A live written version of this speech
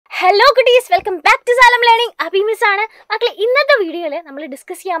Hello goodies, welcome back to Xylem Learning. Abhi miss aanu. Makkale innathe video il nammal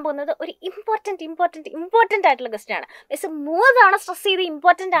discuss cheyan povunathu oru important aayittulla question aanu. Miss 3 thavana stress cheyidu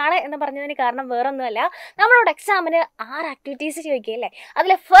important aanu ennu paranjathinu kaaranam vera onnumalla. Nammaloda exam inu 6 activities choyikkalle.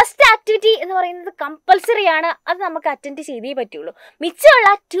 Adile first activity ennu parayunnathu compulsory aanu. Adu namukku attend cheyidhe pattullu.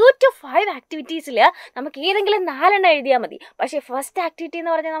 Michmulla 2 to 5 activities il namukku edengilum 4 enna ezhudhiya madi. പക്ഷേ first activity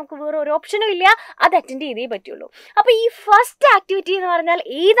എന്ന് പറഞ്ഞാൽ നമുക്ക് വേറെ ഒരു ഓപ്ഷനും ഇല്ല, അത് attend ചെയ്തേ പറ്റുള്ളൂ. അപ്പോൾ ഈ ഫസ്റ്റ് ആക്ടിവിറ്റി എന്ന് പറഞ്ഞാൽ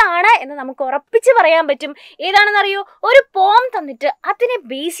ഏതാണ് എന്ന് നമുക്ക് ഉറപ്പിച്ച് പറയാൻ പറ്റും. ഏതാണെന്ന് അറിയോ? ഒരു പോം തന്നിട്ട് അതിനെ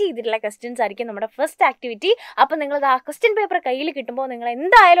ബേസ് ചെയ്തിട്ടുള്ള ക്വസ്റ്റ്യൻസ് ആയിരിക്കും നമ്മുടെ ഫസ്റ്റ് ആക്ടിവിറ്റി. അപ്പോൾ നിങ്ങൾ ആ ക്വസ്റ്റ്യൻ പേപ്പർ കയ്യിൽ കിട്ടുമ്പോൾ നിങ്ങൾ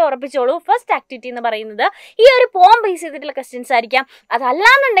എന്തായാലും ഉറപ്പിച്ചോളൂ, ഫസ്റ്റ് ആക്ടിവിറ്റി എന്ന് പറയുന്നത് ഈ ഒരു പോം ബേസ് ചെയ്തിട്ടുള്ള ക്വസ്റ്റ്യൻസ് ആയിരിക്കാം.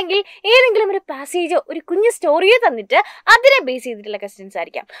 അതല്ലാന്നുണ്ടെങ്കിൽ ഏതെങ്കിലും ഒരു പാസേജോ ഒരു കുഞ്ഞു സ്റ്റോറിയോ തന്നിട്ട് അതിനെ ബേസ് ചെയ്തിട്ടുള്ള ക്വസ്റ്റ്യൻസ്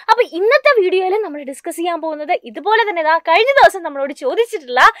ആയിരിക്കാം. അപ്പോൾ ഇന്നത്തെ വീഡിയോയിൽ നമ്മൾ ഡിസ്കസ് ചെയ്യാൻ പോകുന്നത് ഇതുപോലെ തന്നെ കഴിഞ്ഞ ദിവസം നമ്മളോട്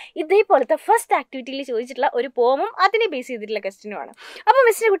ചോദിച്ചിട്ടുള്ള ഇതേപോലത്തെ ഫസ്റ്റ് ആക്ടിവിറ്റിയിൽ ചോദിച്ചിട്ടുള്ള ഒരു പോമും അതിനെ ബേസ് ചെയ്തിട്ടുള്ള ക്വസ്റ്റ്യനുമാണ്. അപ്പോൾ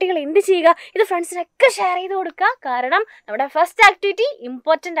മിസ്സിൻ്റെ കുട്ടികൾ എന്ത് ചെയ്യുക? ഇത് ഫ്രണ്ട്സിനൊക്കെ ഷെയർ ചെയ്ത് കൊടുക്കുക. കാരണം നമ്മുടെ ഫസ്റ്റ് ആക്ടിവിറ്റി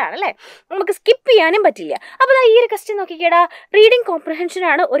ഇമ്പോർട്ടൻ്റ് ആണ് അല്ലേ, നമുക്ക് സ്കിപ്പ് ചെയ്യാനും പറ്റില്ല. അപ്പോൾ ഈ ഒരു ക്വസ്റ്റ്യൻ നോക്കിക്കേടാ, റീഡിംഗ് കോംപ്രഹെൻഷൻ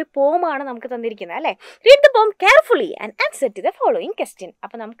ആണ്, ഒരു പോമാണ് നമുക്ക് തന്നിരിക്കുന്നത് അല്ലേ. Read the poem carefully and answer to the following question.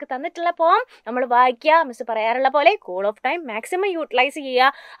 അപ്പോൾ നമുക്ക് തന്നിട്ടുള്ള പോം നമ്മൾ വായിക്കുക. മിസ് പറയാറുള്ള പോലെ cool off time maximum utilise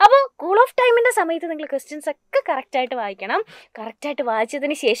ചെയ്യുക. അപ്പോൾ കൂൾ ഓഫ് ടൈമിൻ്റെ സമയത്ത് നിങ്ങൾ ക്വസ്റ്റ്യൻസ് ഒക്കെ കറക്റ്റായിട്ട് വായിക്കണം. കറക്റ്റായിട്ട്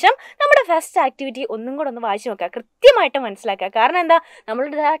വായിച്ചതിന് ശേഷം നമ്മുടെ ഫസ്റ്റ് ആക്ടിവിറ്റി ഒന്നും കൂടെ ഒന്ന് വായിച്ച് നോക്കുക, കൃത്യമായിട്ട് മനസ്സിലാക്കുക. കാരണം എന്താ,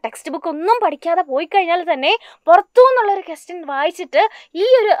 നമ്മളുടെ ടെക്സ്റ്റ് ബുക്ക് ഒന്നും പഠിക്കാതെ പോയി കഴിഞ്ഞാൽ തന്നെ പുറത്തു നിന്നുള്ളൊരു ക്വസ്റ്റ്യൻ വായിച്ചിട്ട് ഈ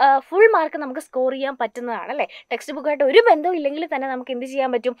ഒരു ഫുൾ മാർക്ക് നമുക്ക് സ്കോർ ചെയ്യാൻ പറ്റുന്നതാണ് അല്ലേ. ടെക്സ്റ്റ് ബുക്കായിട്ട് ഒരു ബന്ധവും ഇല്ലെങ്കിൽ തന്നെ നമുക്ക് എന്ത് ചെയ്യാൻ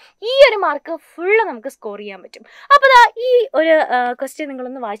പറ്റും, ഈ ഒരു മാർക്ക് ഫുള്ള് നമുക്ക് സ്കോർ ചെയ്യാൻ പറ്റും. അപ്പോൾ ഈ ഒരു ക്വസ്റ്റ്യൻ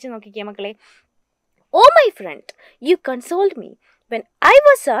നിങ്ങളൊന്ന് വായിച്ച് നോക്കിക്കുക മക്കളെ. Oh my friend, U consoled me when I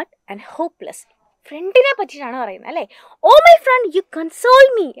was sad and hopeless. ഫ്രണ്ടിനെ പറ്റിയിട്ടാണ് പറയുന്നത് അല്ലേ. Oh my friend U console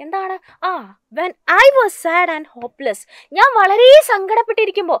me, എന്താണ് when I was sad and hopeless. ഞാൻ വളരെ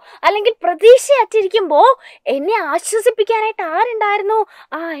സങ്കടപ്പെട്ടിരിക്കുമ്പോൾ അല്ലെങ്കിൽ പ്രതീക്ഷയറ്റിരിക്കുമ്പോൾ എന്നെ ആശ്വസിപ്പിക്കാനായിട്ട് ആരുണ്ടായിരുന്നു?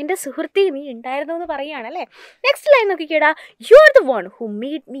 എൻ്റെ സുഹൃത്തേ നീ ഉണ്ടായിരുന്നു എന്ന് പറയുകയാണ് അല്ലേ. Next line നോക്കിക്കേടാ, you are the one who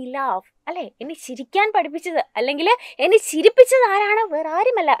made me laugh അല്ലേ. എന്നെ ചിരിക്കാൻ പഠിപ്പിച്ചത് അല്ലെങ്കിൽ എന്നെ ചിരിപ്പിച്ചത് ആരാണ്? വേറെ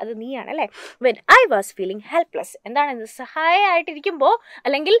ആരുമല്ല, അത് നീയാണ് അല്ലേ. When I was feeling helpless, എന്താണ്, നിസ്സഹായമായിട്ടിരിക്കുമ്പോൾ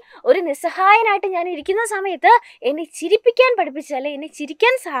അല്ലെങ്കിൽ ഒരു നിസ്സഹായനായിട്ട് ഞാൻ ഇരിക്കുന്ന സമയത്ത് എന്നെ ചിരിപ്പിക്കാൻ പഠിപ്പിച്ചത് അല്ലെ എന്നെ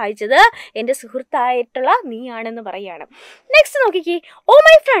ചിരിക്കാൻ സഹായിച്ചത് എൻ്റെ സുഹൃത്തായിട്ടുള്ള നീയാണെന്ന് പറയുകയാണ്. നെക്സ്റ്റ് നോക്കിക്കേ, oh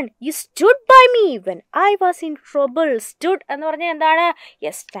my friend U stood by me when I was in trouble. Stood എന്ന് പറഞ്ഞാൽ എന്താണ്?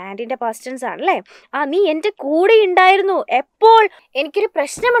 യെസ്, സ്റ്റാൻഡിൻ്റെ പാസ്റ്റ് ടെൻസ് ആണ് അല്ലേ. നീ എൻ്റെ കൂടെ ഉണ്ടായിരുന്നു. എപ്പോൾ എനിക്കൊരു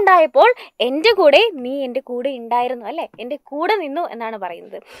പ്രശ്നമുണ്ടായപ്പോൾ എൻ്റെ കൂടെ നീ എൻ്റെ കൂടെ ഉണ്ടായിരുന്നു അല്ലേ, എൻ്റെ കൂടെ നിന്നു എന്നാണ്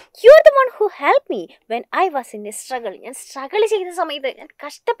പറയുന്നത്. You are the one who help me when I was in A struggle. ഞാൻ സ്ട്രഗിൾ ചെയ്ത സമയത്ത്, ഞാൻ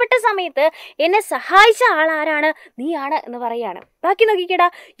കഷ്ടപ്പെട്ട സമയത്ത് എന്നെ സഹായിച്ച ആളാരാണ്? നീയാണ് എന്ന് പറയാണ്. ബാക്കി നോക്കിക്കേടാ,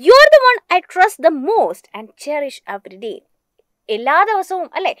 you are the one I trust the most and cherish every day. എല്ലാ ദിവസവും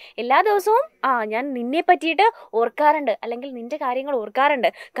അല്ലേ, എല്ലാ ദിവസവും ഞാൻ നിന്നെ പറ്റിയിട്ട് ഓർക്കാറുണ്ട് അല്ലെങ്കിൽ നിൻ്റെ കാര്യങ്ങൾ ഓർക്കാറുണ്ട്.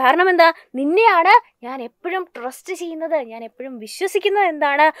 കാരണം എന്താ, നിന്നെയാണ് ഞാൻ എപ്പോഴും ട്രസ്റ്റ് ചെയ്യുന്നത്, ഞാൻ എപ്പോഴും വിശ്വസിക്കുന്നത്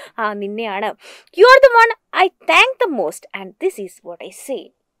എന്താണ്? നിന്നെയാണ്. You are the one I thank the most and this is what I say.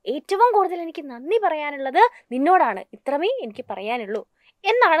 ഏറ്റവും കൂടുതൽ എനിക്ക് നന്ദി പറയാനുള്ളത് നിന്നോടാണ്, ഇത്രമേ എനിക്ക് പറയാനുള്ളൂ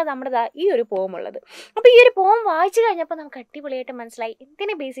എന്നാണ് നമ്മുടെ ഈ ഒരു പോം ഉള്ളത്. അപ്പോൾ ഈ ഒരു പോം വായിച്ചു കഴിഞ്ഞപ്പോൾ നമുക്ക് അടിപൊളിയായിട്ട് മനസ്സിലായി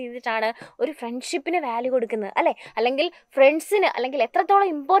എന്തിനെ ബേസ് ചെയ്തിട്ടാണ് ഒരു ഫ്രണ്ട്ഷിപ്പിന് വാല്യൂ കൊടുക്കുന്നത് അല്ലേ, അല്ലെങ്കിൽ ഫ്രണ്ട്സിന് അല്ലെങ്കിൽ എത്രത്തോളം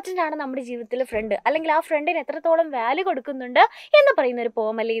ഇമ്പോർട്ടൻ്റ് ആണ് നമ്മുടെ ജീവിതത്തിൽ ഫ്രണ്ട്, അല്ലെങ്കിൽ ആ ഫ്രണ്ടിന് എത്രത്തോളം വാല്യൂ കൊടുക്കുന്നുണ്ട് എന്ന് പറയുന്ന ഒരു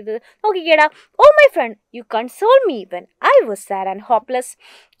പോം അല്ലേ ഇത്. നോക്കിക്കേടാ, oh my friend U console me when I was sad and hopeless.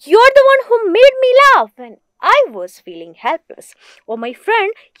 You are the one who made me laugh when I was feeling helpless. Oh my friend,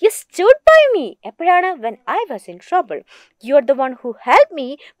 you stood by me. എപ്പോഴാണ്? When I was in trouble. You are the one who helped me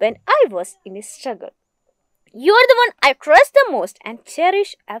when I was in a struggle. You are the one I trust the most and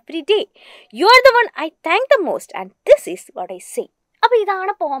cherish every day. You are the one I thank the most and this is what I say. അപ്പോൾ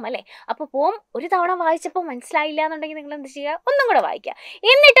ഇതാണ് പോം അല്ലേ. അപ്പോൾ പോം ഒരു തവണ വായിച്ചപ്പോൾ മനസ്സിലായില്ല എന്നുണ്ടെങ്കിൽ നിങ്ങൾ എന്ത് ചെയ്യുക, ഒന്നും കൂടെ വായിക്കുക.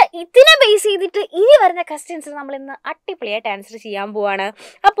 എന്നിട്ട് ഇതിനെ ബേസ് ചെയ്തിട്ട് ഇനി വരുന്ന ക്വസ്റ്റ്യൻസ് നമ്മൾ ഇന്ന് അടിപൊളിയായിട്ട് ആൻസർ ചെയ്യാൻ പോവാണ്.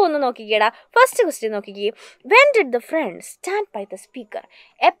 അപ്പോൾ ഒന്ന് നോക്കിക്കേടാ, ഫസ്റ്റ് ക്വസ്റ്റ്യൻ നോക്കിക്കേ. When did the front stand by the speaker.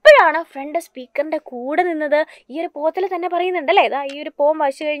 എപ്പോഴാണ് ഫ്രണ്ട് സ്പീക്കറിൻ്റെ കൂടെ നിന്നത്? ഈ ഒരു പോത്തിൽ തന്നെ പറയുന്നുണ്ടല്ലേ. ഈ ഒരു പോം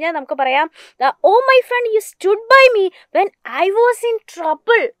വായിച്ചു കഴിഞ്ഞാൽ നമുക്ക് പറയാം, oh my friend U stood by me when I was in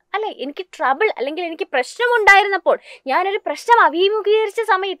trouble അല്ലേ. എനിക്ക് ട്രബിൾ അല്ലെങ്കിൽ എനിക്ക് പ്രശ്നമുണ്ടായിരുന്നപ്പോൾ, ഞാനൊരു പ്രശ്നം അഭിമുഖീകരിച്ച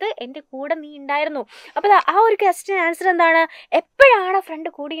സമയത്ത് എൻ്റെ കൂടെ നീ ഉണ്ടായിരുന്നു. അപ്പോൾ ആ ഒരു ക്വസ്റ്റ്യൻ ആൻസർ എന്താണ്? എപ്പോഴാണ് ഫ്രണ്ട്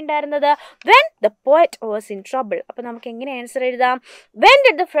കൂടി ഉണ്ടായിരുന്നത്? When the poet was in trouble. അപ്പോൾ നമുക്ക് എങ്ങനെ ആൻസർ എഴുതാം? When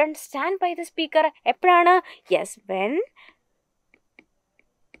did the front stand by the speaker. എപ്പോഴാണ്? Yes, when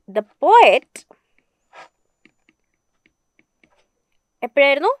the poet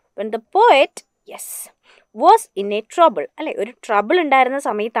എപ്പോഴായിരുന്നു? When the poet yes was in A trouble അല്ലേ, ഒരു ട്രബിൾ ഉണ്ടായിരുന്ന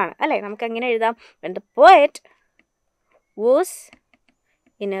സമയത്താണ് അല്ലേ. നമുക്ക് എങ്ങനെ എഴുതാം? When the poet was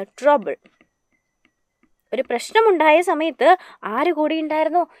in a trouble. ഒരു പ്രശ്നമുണ്ടായ സമയത്ത് ആര് കൂടെ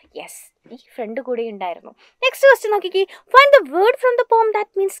ഉണ്ടായിരുന്നു? യെസ്, ഈ ഫ്രണ്ട് കൂടെ ഉണ്ടായിരുന്നു. നെക്സ്റ്റ് ക്വസ്റ്റ്യൻ നോക്കിക്കേ. Find the word from the poem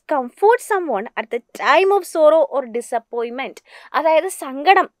that means comfort someone at the time of sorrow or disappointment. അതായത്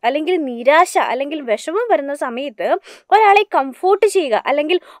സങ്കടം അല്ലെങ്കിൽ നിരാശ അല്ലെങ്കിൽ വിഷമം വരുന്ന സമയത്ത് ഒരാളെ കംഫോർട്ട് ചെയ്യുക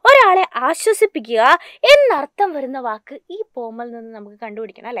അല്ലെങ്കിൽ ഒരാളെ ആശ്വസിപ്പിക്കുക എന്നർത്ഥം വരുന്ന വാക്ക് ഈ പോമിൽ നിന്ന് നമുക്ക്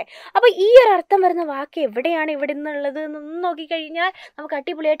കണ്ടുപിടിക്കണം അല്ലേ. അപ്പോൾ ഈ ഒരു അർത്ഥം വരുന്ന വാക്ക് എവിടെയാണ് ഇവിടെ നിന്നുള്ളത് എന്നൊന്ന് നോക്കിക്കഴിഞ്ഞാൽ നമുക്ക്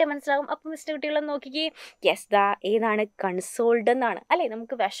അടിപൊളിയായിട്ട് മനസ്സിലാകും. അപ്പോൾ മിസ്റ്റർ കുട്ടികളൊന്ന് നോക്കിക്കേ. യെസ്, ഏതാണ്? കൺസോൾഡ് എന്നാണ് അല്ലേ.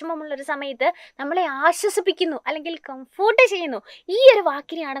 നമുക്ക് വിഷമമുള്ളൊരു സമയത്ത് നമ്മളെ ആശ്വസിപ്പിക്കുന്നു അല്ലെങ്കിൽ കംഫോർട്ട് ചെയ്യുന്നു. ഈ ഒരു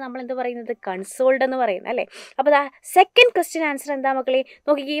വാക്കിനെയാണ് നമ്മൾ എന്ത് പറയുന്നത്? കൺസോൾഡ് എന്ന് പറയുന്നത് അല്ലേ. അപ്പോൾ സെക്കൻഡ് ക്വസ്റ്റ്യൻ ആൻസർ എന്താ മക്കളെ?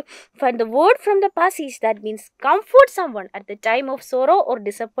 നോക്കിക്കേ. Find the word from the passage that means comfort someone at the time of sorrow or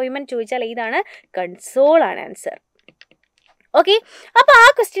disappointment ചോദിച്ചാൽ ഇതാണ് കൺസോൾ ആണ് ആൻസർ. ഓക്കെ, അപ്പോൾ ആ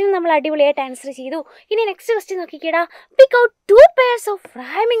ക്വസ്റ്റ്യൻ നമ്മൾ അടിപൊളിയായിട്ട് ആൻസർ ചെയ്തു. ഇനി next question നോക്കിക്കേടാ. Pick out 2 pairs of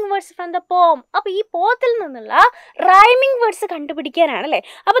rhyming words from the poem. അപ്പോൾ ഈ പോത്തിൽ നിന്നുള്ള റൈമിംഗ് വേർഡ്സ് കണ്ടുപിടിക്കാനാണല്ലേ.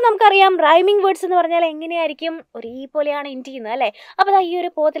 അപ്പോൾ നമുക്കറിയാം റൈമിംഗ് വേർഡ്സ് എന്ന് പറഞ്ഞാൽ എങ്ങനെയായിരിക്കും? ഒരേപോലെയാണ് എൻഡ് ചെയ്യുന്നത് അല്ലേ. അപ്പോൾ ഈ ഒരു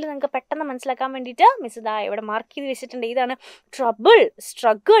പോത്തിൽ നിങ്ങൾക്ക് പെട്ടെന്ന് മനസ്സിലാക്കാൻ വേണ്ടിയിട്ട് മിസ് ഇവിടെ മാർക്ക് ചെയ്ത് വെച്ചിട്ടുണ്ട്. ഇതാണ് ട്രബിൾ,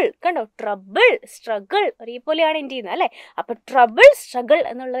 സ്ട്രഗിൾ. കണ്ടോ? ട്രബിൾ, സ്ട്രഗിൾ ഒരേപോലെയാണ് എൻഡ് ചെയ്യുന്നത് അല്ലേ. അപ്പോൾ ട്രബിൾ, സ്ട്രഗിൾ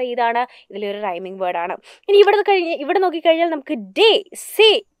എന്നുള്ളത് ഇതാണ്, ഇതിലൊരു റൈമിംഗ് വേർഡാണ്. ഇനി ഇവിടെ നോക്കിക്കഴിഞ്ഞാൽ നമുക്ക് ഡേ, സേ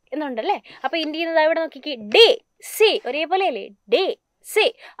എന്നുണ്ടല്ലേ. അപ്പോൾ എൻഡ് ചെയ്യുന്നത് ഇവിടെ നോക്കിക്കേ. ഡേ, സേ ഒരേപോലെ അല്ലേ. Day, say.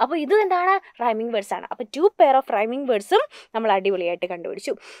 അപ്പോൾ ഇതും എന്താണ്? റൈമിംഗ് വേർഡ്സ് ആണ്. അപ്പോൾ 2 pair ഓഫ് റൈമിംഗ് വേർഡ്സും നമ്മൾ അടിപൊളിയായിട്ട്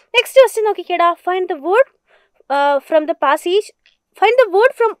കണ്ടുപിടിച്ചു. Next question നോക്കിക്കേടാ. Find the word from the passage. Find the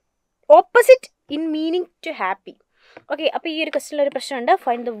word from opposite in meaning to happy. Okay, അപ്പോൾ ഈ ഒരു ക്വസ്റ്റ്യനിൽ ഒരു പ്രശ്നമുണ്ട്.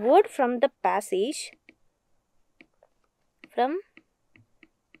 Find the word from the passage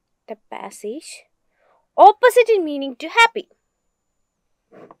opposite in meaning to happy.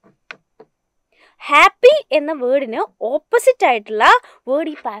 Happy എന്ന വേർഡിന് ഓപ്പോസിറ്റ് ആയിട്ടുള്ള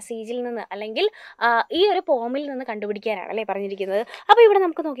word ഈ പാസേജിൽ നിന്ന് അല്ലെങ്കിൽ ഈ ഒരു പോമിൽ നിന്ന് കണ്ടുപിടിക്കാനാണ് അല്ലേ പറഞ്ഞിരിക്കുന്നത്. അപ്പോൾ ഇവിടെ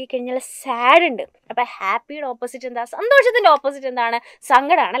നമുക്ക് നോക്കിക്കഴിഞ്ഞാൽ സാഡ് ഉണ്ട്. അപ്പോൾ ഹാപ്പിയുടെ ഓപ്പോസിറ്റ് എന്താ? സന്തോഷത്തിൻ്റെ ഓപ്പോസിറ്റ് എന്താണ്?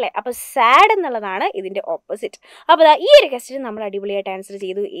 സങ്കടമാണ് അല്ലേ. അപ്പോൾ സാഡ് എന്നുള്ളതാണ് ഇതിൻ്റെ ഓപ്പോസിറ്റ്. അപ്പോൾ ഈ ഒരു ക്വസ്റ്റ്യൻ നമ്മൾ അടിപൊളിയായിട്ട് ആൻസർ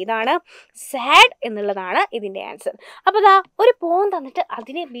ചെയ്തു. ഏതാണ്? സാഡ് എന്നുള്ളതാണ് ഇതിൻ്റെ ആൻസർ. അപ്പോൾ ഒരു പോം തന്നിട്ട്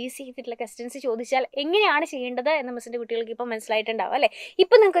അതിനെ ബേസ് ചെയ്തിട്ടുള്ള ക്വസ്റ്റ്യൻസ് ചോദിച്ചാൽ എങ്ങനെയാണ് ചെയ്യേണ്ടത് എന്ന് മിസ്സിൻ്റെ കുട്ടികൾക്ക് ഇപ്പോൾ മനസ്സിലായിട്ടുണ്ടാവും അല്ലേ.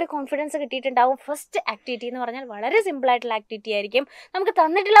 ഇപ്പോൾ നിങ്ങൾക്കൊരു കോൺഫിഡൻസ് കിട്ടിയിട്ടുണ്ടാവും. ഫസ്റ്റ് ആക്ടിവിറ്റി എന്ന് പറഞ്ഞാൽ വളരെ സിമ്പിളായിട്ടുള്ള ആക്ടിവിറ്റി ആയിരിക്കും. നമുക്ക്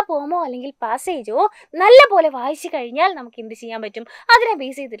തന്നിട്ടുള്ള പോമോ അല്ലെങ്കിൽ പാസേജോ നല്ല പോലെ വായിച്ചു കഴിഞ്ഞാൽ നമുക്ക് എന്ത് ചെയ്യാൻ പറ്റും? അതിനെ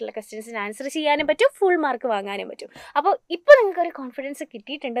ബേസ് ചെയ്തിട്ടുള്ള ക്വസ്റ്റ്യൻസിന് ആൻസർ ചെയ്യാനും പറ്റും, ഫുൾ മാർക്ക് വാങ്ങാനും പറ്റും. അപ്പോൾ ഇപ്പോൾ നിങ്ങൾക്കൊരു കോൺഫിഡൻസ്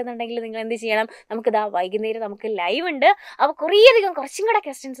കിട്ടിയിട്ടുണ്ടെന്നുണ്ടെങ്കിൽ നിങ്ങൾ എന്ത് ചെയ്യണം? നമുക്ക് വൈകുന്നേരം നമുക്ക് ലൈവ് ഉണ്ട്. അപ്പോൾ കുറച്ചും കൂടെ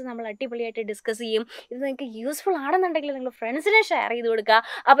ക്വസ്റ്റ്യൻസ് നമ്മൾ അടിപൊളിയായിട്ട് ഡിസ്കസ് ചെയ്യും. ഇത് നിങ്ങൾക്ക് യൂസ്ഫുൾ ആണെന്നുണ്ടെങ്കിൽ നിങ്ങൾ ഫ്രണ്ട്സിനെ ഷെയർ ചെയ്ത് കൊടുക്കുക.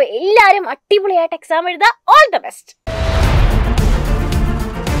 അപ്പോൾ എല്ലാവരും അടിപൊളിയായിട്ട് എക്സാം എഴുതുക. All the best.